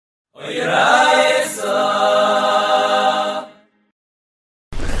Today's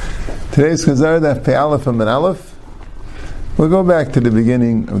Chazar Daf Pei Aleph and Aleph. We'll go back to the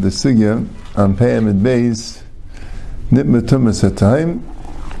beginning of the Sugya on Pei Amid Beis Nitma Tumas HaTaim.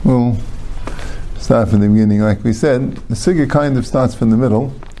 We'll start from the beginning, like we said. The Sugya kind of starts from the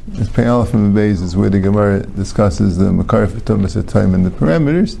middle. This Pei Aleph and Beis is where the Gemara discusses the Makar for Tumas HaTaim and the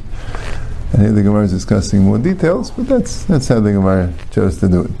parameters. And here the Gemara is discussing more details, but that's how the Gemara chose to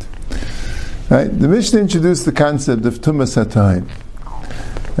do it. Right? The Mishnah introduced the concept of Tumas HaTaim.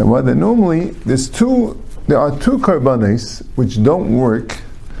 And what they normally, there are two karbanis which don't work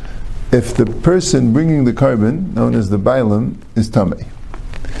if the person bringing the carbon, known as the bailam, is tamei.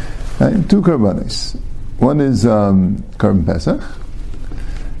 Right? Two karbanis. One is carbon pesach,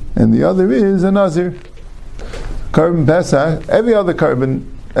 and the other is a nazir. Carbon pesach. Every other carbon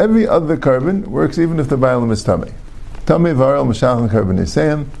works even if the bailam is tamei. Tamei varal mashal carbon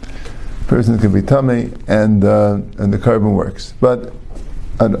isayim. Person can be tamei, and the carbon works, but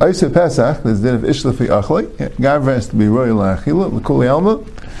on Eisei Pesach, there's din of Ishlefi Achlei. Gavra has to be royal Achila, L'kuli Alma.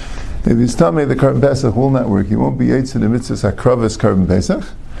 If he's tamei, the carbon Pesach will not work. He won't be Eitz in the mitzvah Hakravas carbon Pesach.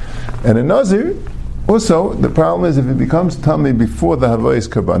 And in Nazir, also, the problem is if he becomes tamei before the Havayis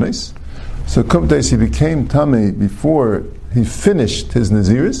Karbanis, so Kumtais, he became tamei before he finished his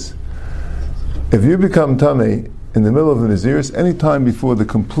Naziris. If you become tamei in the middle of the Naziris, any time before the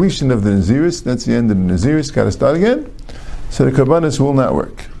completion of the Naziris, that's the end of the Naziris, got to start again. So the karbanis will not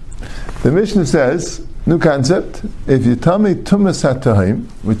work. The Mishnah says, new concept, if you tamei tumas hatahim,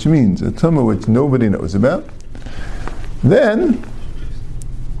 which means a tumah which nobody knows about, then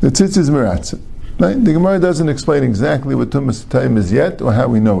the tzitz is meratzah. Right? The Gemara doesn't explain exactly what tumas hatahim is yet or how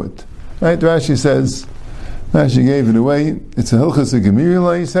we know it. Right? Rashi says, Rashi gave it away. It's a hilchas of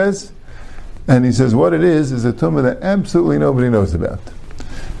Gemirila, he says, and he says what it is a tumah that absolutely nobody knows about.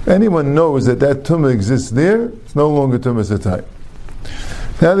 If anyone knows that tumah exists there, it's no longer tumas hatayim.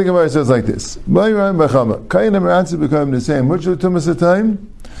 Now the Gemara says like this: Kayin and Meratza become the same. Which are tumas hatayim?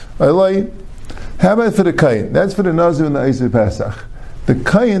 How about for the kayin? That's for the nazir and the Eisei Pesach. The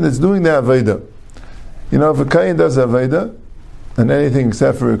kayin that's doing the aveda. You know, if a kayin does aveda, and anything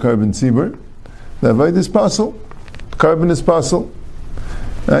except for a carbon tzibur, the aveda is possible. Carbon is possible,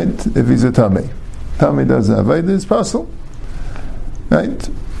 right? If he's a tamei does the aveda, is possible, right?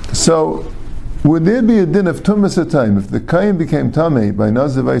 So, would there be a din of tumas hatayim if the kain became tamei by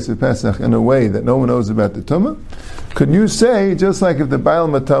nazir Eisei Pesach in a way that no one knows about the tumah? Could you say, just like if the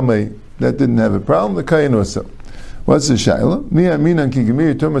bailam tamei that didn't have a problem, the kain also? What's the shaila? Mi aminan ki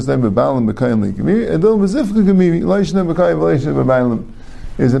gemiri tumas nem bebailam b'kain li gemiri edil b'zifka gemiri leishna b'kain v'leishna b'bailam.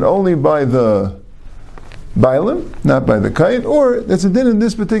 Is it only by the bailam, not by the kain, or there's a din in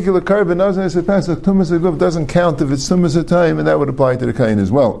this particular carbon nazir Eisei Pesach tumas haguf doesn't count if it's tumas hatayim, and that would apply to the kain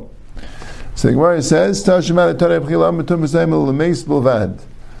as well. So the Gemara says, the only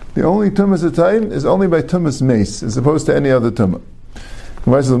tumas hatayim is only by tumas mace, as opposed to any other tumah.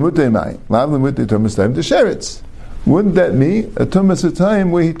 Wouldn't that be a tumas hatayim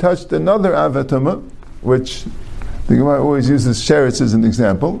where he touched another avatuma, which the Gemara always uses sheretz as an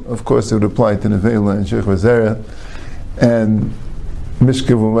example. Of course, it would apply to nevela and shech v'zera and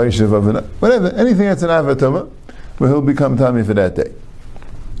mishkav u'meishav, whatever, anything that's an avatuma, where he'll become tamei for that day.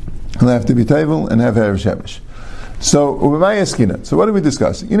 He'll have to be teivel and have erev shemesh. So, u'b'mayeskina. So, what are we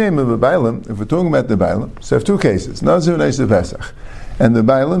discussing? You name of the bailam. If we're talking about the bailam, so we have two cases: nazir and Eisei Pesach. And the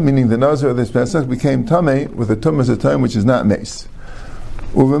bailam, meaning the nazir of this Pesach, became tamei with a tumas hatayim which is not mace.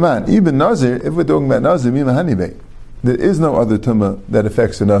 U'v'man, even nazir. If we're talking about nazir, mimahani there is no other tumah that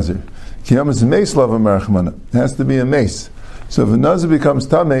affects a nazir. Kiyamas mace lava marachmana. It has to be a mace. So if a nazir becomes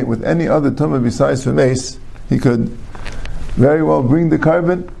tamei with any other tumah besides for mace, he could very well bring the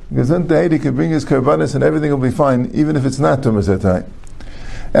carbon. He could bring his karbanis and everything will be fine, even if it's not tumas hatayim.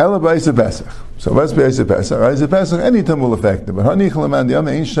 Ela b'Eisei Pesach. So what's b'Eisei Pesach? Eisei Pesach, any tumah will affect it. But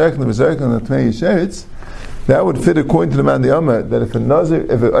that would fit according to the man diyama that if a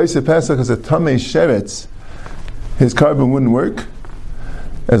Eisei Pesach is a tamei sheretz, his carbon wouldn't work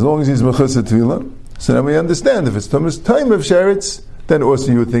as long as he's mechusar tefillah. So then we understand if it's tumas time of sheretz, then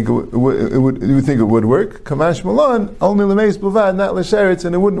also you would think it would work. Kamash Malan, only lemeis b'vad, not l'sheretz,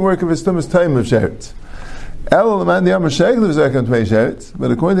 and it wouldn't work if it's tumas time of sheretz. El l'man diyam sheikh l'v'zekon tmei sheretz, but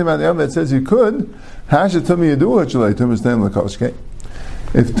according to the man diyam that says you could, hasha tumi yedua chalei tumas time l'koshkei.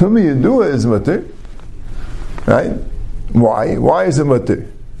 If tumi yedua is mutter, right? Why is it mutter?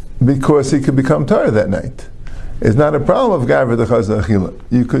 Because he could become tar that night. It's not a problem of gavra d'chazah achila.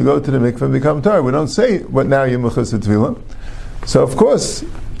 You could go to the mikveh and become tar. We don't say, but now you're mechusar tefillah. So of course,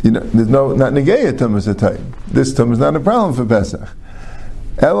 there's not negeya tumas hatayim. This tumah is not a problem for Pesach.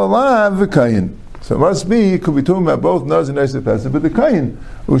 Elalav v'kayin. So it must be, it could be talking about both Naz and Eisei Pesach, but the kayin.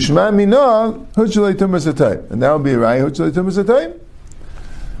 Ushma minah, huchalei tumas atayim. And that would be a raya, huchalei tumas atayim.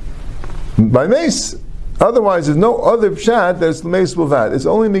 By mace. Otherwise, there's no other pshat that it's mace b'vad. It's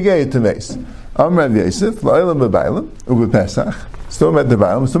only negayed to mace. Amr Rav Yosef, la'ilam b'baylam, u'b'pesach. Still met the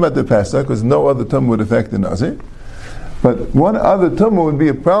baylam, still met the Pesach, because no other tum would affect the Nazir. But one other tum would be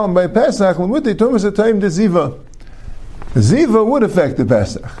a problem by Pesach, l'mutei tumas atayim de ziva. Ziva would affect the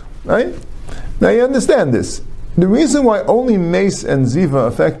Pesach, right? Now you understand this. The reason why only mace and ziva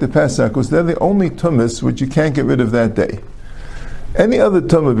affect the Pesach was they're the only tumas which you can't get rid of that day. Any other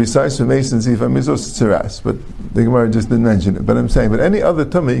tumah besides for mace and ziva, mizos tzeras, but the Gemara just didn't mention it. But I'm saying, but any other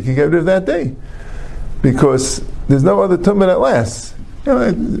tumah you can get rid of that day, because there's no other tumah that lasts. You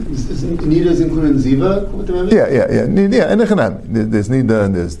know, Nida is included in ziva. Yeah. And there's nida,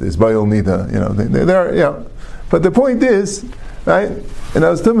 and there's bayil nida. You know, there are. You know, but the point is, right? And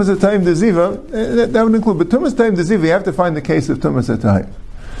as tumas at time the ziva, that would include. But tumas time the ziva, you have to find the case of tumas at time.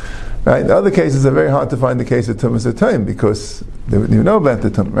 Right? The other cases are very hard to find the case of tumas at time because they wouldn't even know about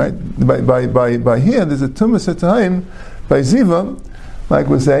the tum. Right? By here, there's a tumas at time by ziva, like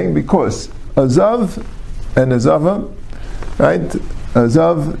we're saying, because azav and azava, right?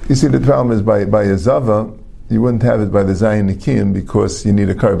 Azav, you see, the problem is by azava, you wouldn't have it by the zayin nikiyim because you need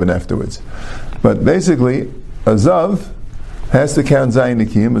a carbon afterwards. But basically, azav has to count zayin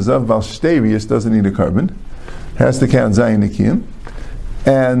nikiyim. Azav val shtei doesn't need a carbon, has to count zayin nikiyim.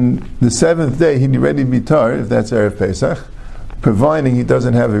 And the seventh day, he'd already be tar, if that's Erev Pesach, providing he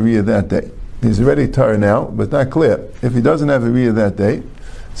doesn't have a riyah that day. He's already tar now, but not clear. If he doesn't have a riyah that day,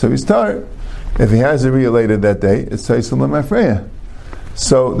 so he's tar. If he has a riyah later that day, it's Taisul Mafreya.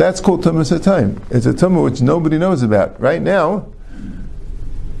 So that's called Tumas HaTayim. It's a Tumah which nobody knows about. Right now,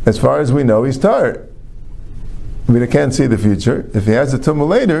 as far as we know, he's tar. We can't see the future. If he has a tumah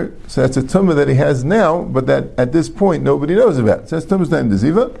later, so that's a tumah that he has now, but that at this point nobody knows about. So that's tumas time de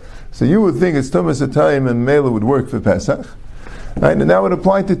ziva. So you would think it's tumas time and mela would work for Pesach, right? And that would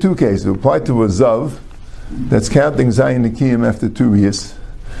apply to two cases. It would apply to a zav that's counting zayin nikiyim after 2 riyas.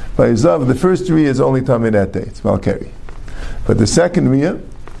 By a zav, the first riyah is only tamid that day. It's malkeri. But the second riyah,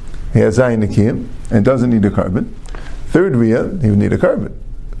 he has zayin nikiyim and doesn't need a carbon. Third riyah, he would need a carbon.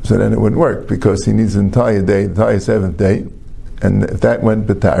 So then it wouldn't work because he needs the entire day, the entire seventh day, and if that went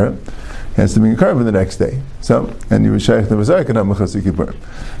betara, he has to bring a carbon the next day. So, and you would shaykh the mazark and hamachas kippur.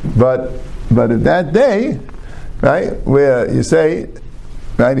 But if that day, right, where you say,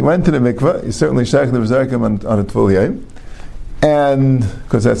 right, he went to the mikveh, you certainly shaykh the mazark on a tful yom, and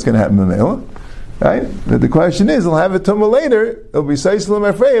because that's going to happen in the right? But the question is, he'll have a tumah later. It'll be seisel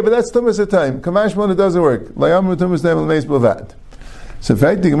afraid, but that's tumas at time. Kamash mon, it doesn't work. Layam tumas time l'meis b'lvad. So, in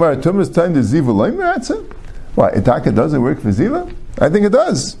fact, the Gemara, Tumas time to Ziva loim meratza? Why, Itaka doesn't work for Ziva? I think it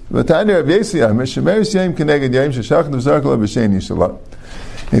does. If you have a Shemeris Yayim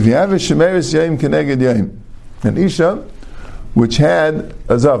Keneged Yayim, an Isha, which had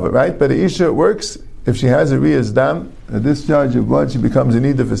a Zava, right? But the Isha works, if she has a Riyaz Dam, a discharge of blood, she becomes a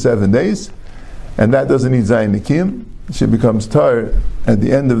Nida for 7 days, and that doesn't need Zayin Nikim. She becomes Tar at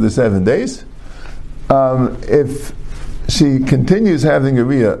the end of the 7 days. If she continues having a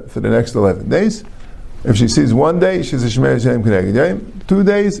riyah for the next 11 days. If she sees 1 day, she's a Shemeres Yayim Keneged Yayim. 2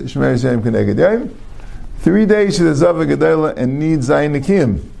 days, Shemeres Yayim Keneged Yayim. 3 days, she's a Zava Gedela and needs Zayin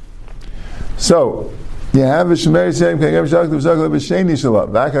Nikiyim. So, you have a Shemeres Yayim Keneged Yayim Shakta B'Sheni Shalot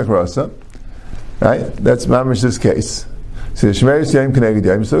V'Akach Rasa. Right? That's Mamash's case. So, the Shemeres Yayim Keneged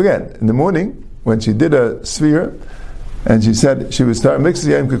Yayim. So again, in the morning, when she did a sphere, and she said she was tar mixed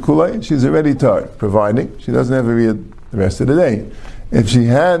Yayim Kekulai, she's already tar, providing she doesn't have a riyah the rest of the day. If she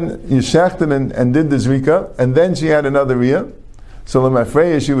had Yeshachtan and did the Zrika, and then she had another Riyah, so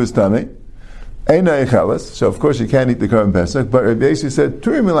Lamafreya she was Tameh, Eina Echalas, so of course she can't eat the Korban Pesach, but Rabbi Yossi said,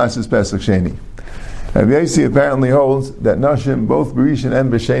 Turim Milas is Pesach Sheni. Rabbi Yossi apparently holds that Nashim, both Berishin and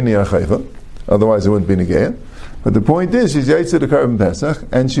B'Sheni are Chayva, otherwise it wouldn't be Negeya. But the point is, she's Yaitze the Korban Pesach,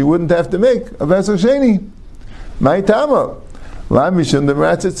 and she wouldn't have to make a Pesach Sheni. My Tama.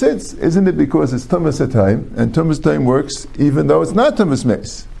 Isn't it because it's Tumas HaTayim, and Tumas HaTayim works even though it's not Tumas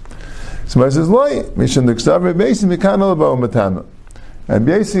Meis? So it says, Loi, Mishon the Ksav Rebbeisi Mikan Alabao Matama. And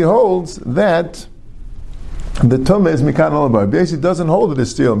Beisi holds that the Tumah is Mikan Alabao. Beisi doesn't hold it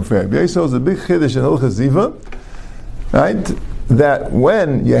as Steel and Fair. Beisi holds a big Chiddush in Hilchas Ziva, right? That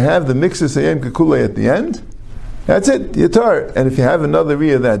when you have the Mixus Hayem Kekule at the end, that's it, Yatar. And if you have another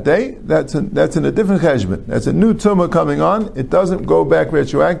Riyah that day, that's in a different cheshbon. That's a new Tumah coming on. It doesn't go back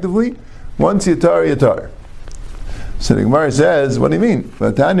retroactively. Once Yatar, Yatar. So the Gemara says, what do you mean?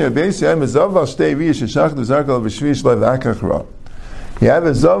 You have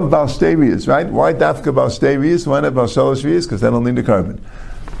a Zav Bal Shtei Riyos, right? Why Dafka Bal Shtei Riyos? Why not Bal Shalosh Riyos? Because then he'll need a carbon.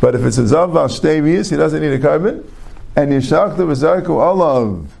 But if it's a Zav Bal Shtei Riyos, he doesn't need a carbon. And Yishach the V'zarku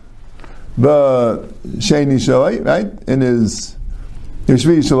Olav B'Sheni Shalai, right? In his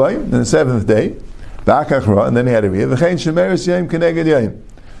Shvi Shalai, in the 7th day. Ba'akachra, and then he had a Riyah. V'chein Shemeres Yom Keneged Yom.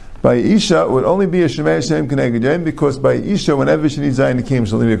 By Isha, it would only be a Shemeres Yom Keneged Yom, because by Isha, whenever she needs Zayin Akim,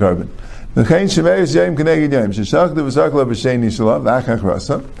 she'll need a carbon. V'chein Shemeres Yom Keneged Yom. Sheshach the V'zarku B'Sheni Shalai,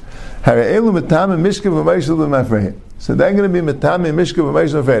 Ba'akachra. Hara'elu Matam and Mishka V'Meishel V'Mafreya. So they're going to be Matam and Mishka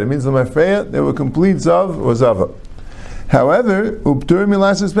V'Meishel V'Mafreya. It means the Mafreya, they were complete Zav or Zava. However, Uptur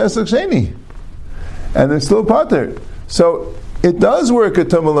Milasis Pesach Sheni. And they're still Pater. So, it does work at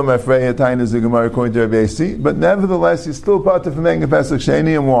Tumul Mafreya, Taina Zigamar, according to Rabbi Yossi, but nevertheless, he's still Pater from Menga Pesach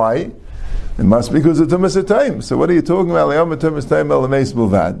Sheni, and why? It must be because of Tumas HaTayim. So what are you talking about? Le'om Tumas HaTayim El Meis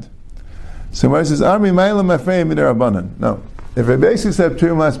Bulvad. So where it says, Armi Ma'ila Mafreya Midar Abanan. No. If Rabbi Yossi said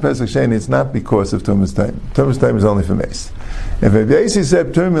Pturim Milas Pesach Sheni, it's not because of Tumas HaTayim. Tumas HaTayim is only for Meis. If Rabbi Yossi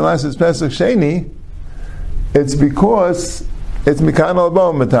said Pturim Milas Pesach Sheni, it's because it's Mikan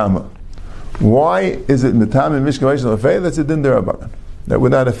Al-Bo Matama. Why is it Matama and Mishka Meishel Afei? That's a Din Derabanan. That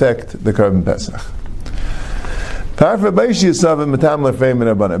would not affect the Korban Pesach. Tarfa Beishi Yisav and Matama Afei Min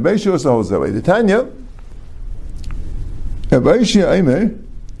Rabbanan. Beishi also holds that way. The Tanya, Beishi Aimer.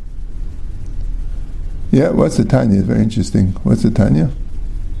 Yeah, what's the Tanya? It's very interesting. What's the Tanya?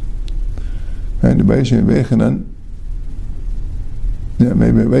 And the Beishi Bechanan. Yeah,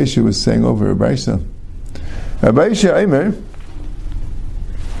 maybe Beishi was saying over a Baisha. Beishi Aimer.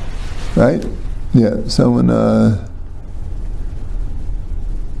 Right? Yeah, someone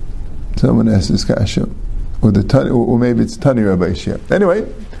asked this kasha. Or maybe it's Tani Rabbi Shia. Anyway,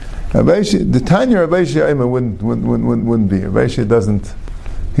 the Tanya Rabbi Shia wouldn't be. Rabbi Shia doesn't,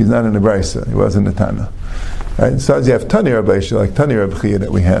 he's not in the Brisa. He wasn't a Tana. Right? So you have Tani Rabbi Shia, like Tani Rabbi Chia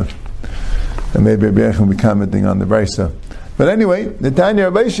that we have. And maybe Rabbi Yechon will be commenting on the Brisa. But anyway, the Tanya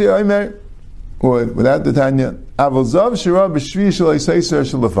Rabbi Shia, or without the Tanya, Aval Zav Shira B'Shvi Shalai Seiser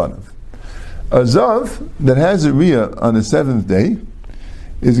Shalafanav. A Zav that has a Riyah on the 7th day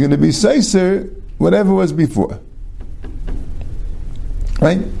is going to be Seiser whatever was before.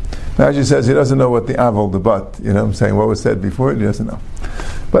 Right? Rashi says he doesn't know what the Aval, the but, I'm saying what was said before, he doesn't know.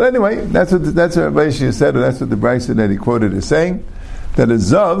 But anyway, that's what Rabbi Shia said, or that's what the Brisa that he quoted is saying, that a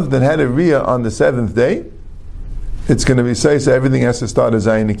Zav that had a Riyah on the 7th day, it's going to be Seiser, everything has to start as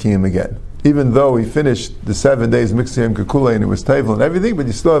Zayin Akiyim again. Even though he finished the 7 days Miksiyim Kakula and it was Teivel and everything, but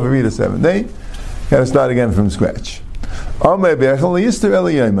you still have a read the 7th day, you got to start again from scratch. No, you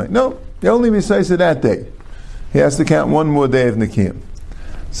only be Seiser that day. He has to count one more day of Nikiyim.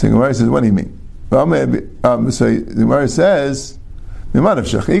 So the Gemara says, what do you mean? So the Gemara says, if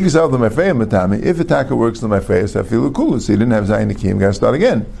a taka works the Mafreya, so he didn't have Zayin Nikiyim, got to start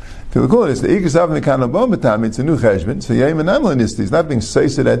again. It's a new cheshbon. So he's not being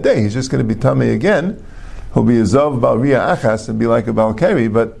seised that day. He's just going to be tummy again. He'll be a zav bal riyah achas and be like a bal keri,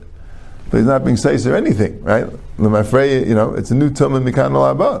 but he's not being seised or anything, right? L'mafreya, it's a new tumah mikan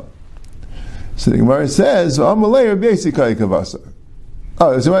alaba. So the Gemara says, "Amalei Rabbi Yossi kai kavasa."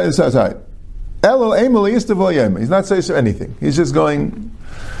 Oh, sorry. Elul emel yistav yema. He's not seised or anything. He's just going.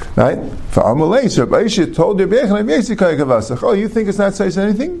 Right? For Amalei, so Rabbi Yossi told Rabbi Yossi kai kavasach. Oh, you think it's not saying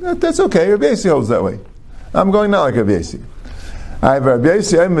anything? That's okay. Rabbi Yossi holds that way. I'm going not like Rabbi Yossi. I have Rabbi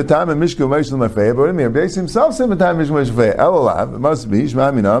Yossi. I'm Matam and Mishka Meishel Mafreya. But Rabbi Yossi himself said Matam and Mishka Mafreya. Elolav. It must be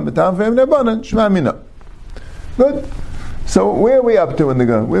Shema Mina. Matam Feim Nebanan. Shema Mina. Good. So where are we up to in the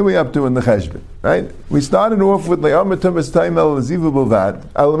cheshbon? Right? We started off with Le'am Tumas Taim El Ziva Bulvad.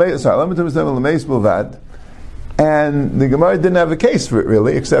 Le'am Tumas Taim El Meis Bulvad. And the Gemara didn't have a case for it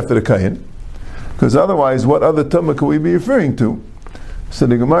really, except for the Kayin. Because otherwise, what other Tumah could we be referring to? So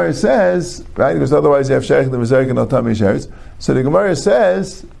the Gemara says, right, because otherwise you have Sheikh the Mizarek and Al-Tami Sheretz. So the Gemara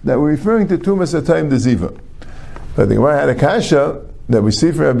says that we're referring to Tumas HaTayim the Ziva. But the Gemara had a kasha that we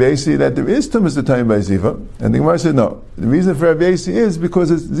see from Rabbi Yossi that there is Tumas HaTayim by Ziva. And the Gemara said no. The reason for Rabbi Yossi is because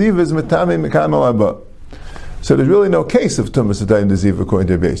Ziva is Matame Mekan Al Abba. So there's really no case of Tumas HaTayim the Ziva according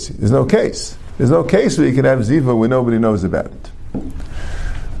to Rabbi Yossi. There's no case. There's no case where you can have Ziva where nobody knows about it.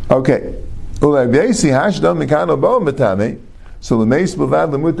 Okay. So the Meis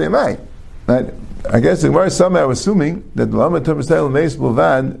Bulvad Lemutei Mai. Right? I guess the Gemara is somehow assuming that the Lama Tumas Tail Meis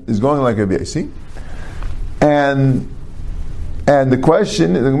Bulvad is going like Rabbi Yossi. And the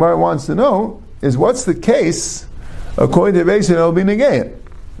question the Gemara wants to know is what's the case according to Rabbi Yossi and it'll be Negeya.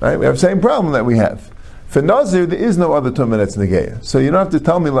 Right? We have the same problem that we have. For Nazir, there is no other Tumah that's Negeya. So you don't have to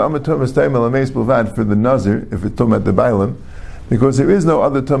tell me La'am Tumas Taim El Meis Bulvad for the Nazir, if it's Tumah at the Bailam, because there is no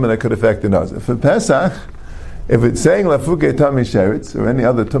other Tumah that could affect the Nazir. For Pesach, If it's saying lafuke tami sheretz or any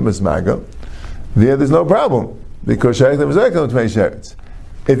other tumas maga, there's no problem because sheretz mezaikel tmei sheretz.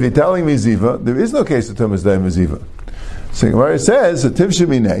 If you're telling me ziva, there is no case of tumas daim ziva. So Gemara says the tiv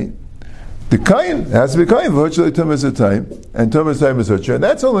sheminei, the kain has to be kain virtually tumas time and tumas daim v'zutra, and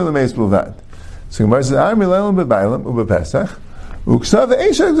that's only the meis b'lvad. So Gemara says Ar mileilim b'bailim u'b'pesach u'ksav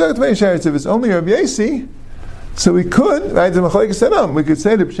eishak zok tmei sheretz. If it's only Rabbi Yasi, so we could, right? We could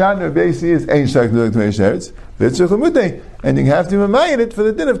say the pshat in Rabbi Yasi is ein shak zok tmei sheretz. And you have to remind it for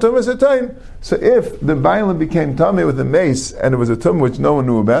the din of Tumas HaTayim. So if the Bailam became Tameh with a mace, and it was a Tum which no one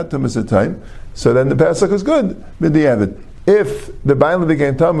knew about, Tumas HaTayim, so then the Pesach was good, B'diavad. If the Bailam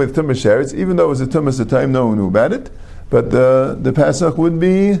became Tameh with Tumas Sheretz, even though it was a Tumas HaTayim, no one knew about it, but the Pesach would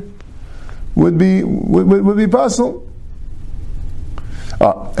be possible.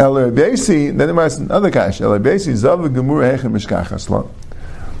 El Rabbi Yasi, then there was another kash. El Rabbi Yasi, Zav Gemur Hechem Mishkach Aslan.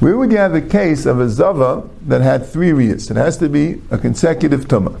 Where would you have a case of a zava that had 3 riyas? It has to be a consecutive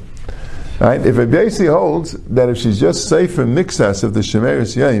tumah. Right? If Rabbi Yasi holds that if she's just sefer mixas of the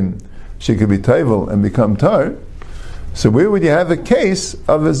shemeris yaim, she could be taivel and become tar, so where would you have a case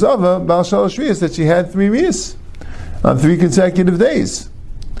of a zava, bal shalosh riyas, that she had 3 riyas on 3 consecutive days?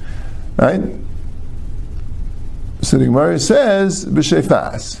 Right? So the Gemara says,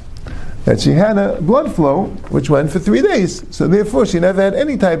 b'shefas, that she had a blood flow which went for 3 days. So therefore she never had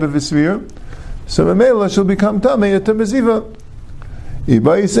any type of a sphere. So Mamela she'll become Tameh at Tamaziva.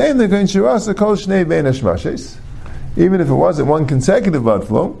 Even if it wasn't one consecutive blood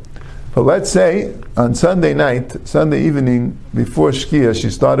flow. But let's say on Sunday night, Sunday evening, before Shkia,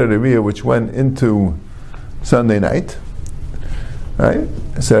 she started a Riyah which went into Sunday night. Right?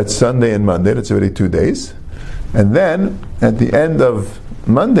 So it's Sunday and Monday, that's already 2 days. And then at the end of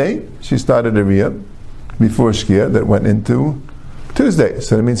Monday, she started a Riyah before Shkia that went into Tuesday.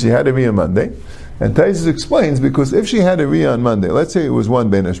 So that means she had a Riyah Monday. And Taisus explains, because if she had a Riyah on Monday, let's say it was one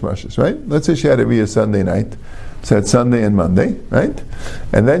Ben Hashmashis, right? Let's say she had a Riyah Sunday night, so it's Sunday and Monday, right?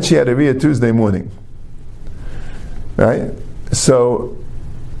 And then she had a Riyah Tuesday morning, right? So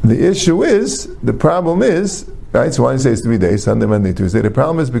the issue is, the problem is, right? So why do you say it's 3 days, Sunday, Monday, Tuesday? The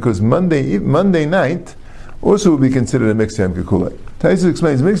problem is because Monday night also would be considered a mixed Yom Kikula. Taisus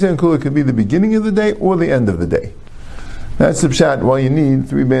explains mixed Yom Kikula could be the beginning of the day or the end of the day. That's the pshat why you need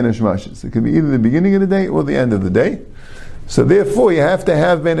 3 Ben Hashmashis. It could be either the beginning of the day or the end of the day. So therefore you have to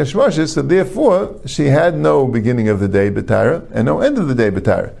have Ben Hashmashis, so therefore she had no beginning of the day B'tara and no end of the day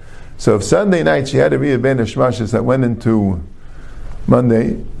B'tara. So if Sunday night she had a Riyah Ben Hashmashis that went into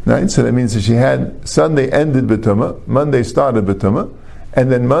Monday night, so that means that she had Sunday ended B'tumah, Monday started B'tumah,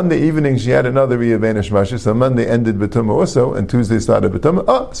 and then Monday evening she had another Riyah Ben Hashmashis, so Monday ended B'tumah also, and Tuesday started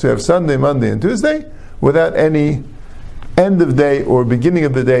B'tumah. So you have Sunday, Monday, and Tuesday without any end of day or beginning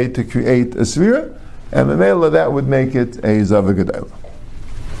of the day to create a Svira, and Mamela that would make it a Zava Gedailah.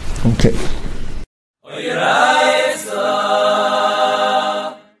 Okay.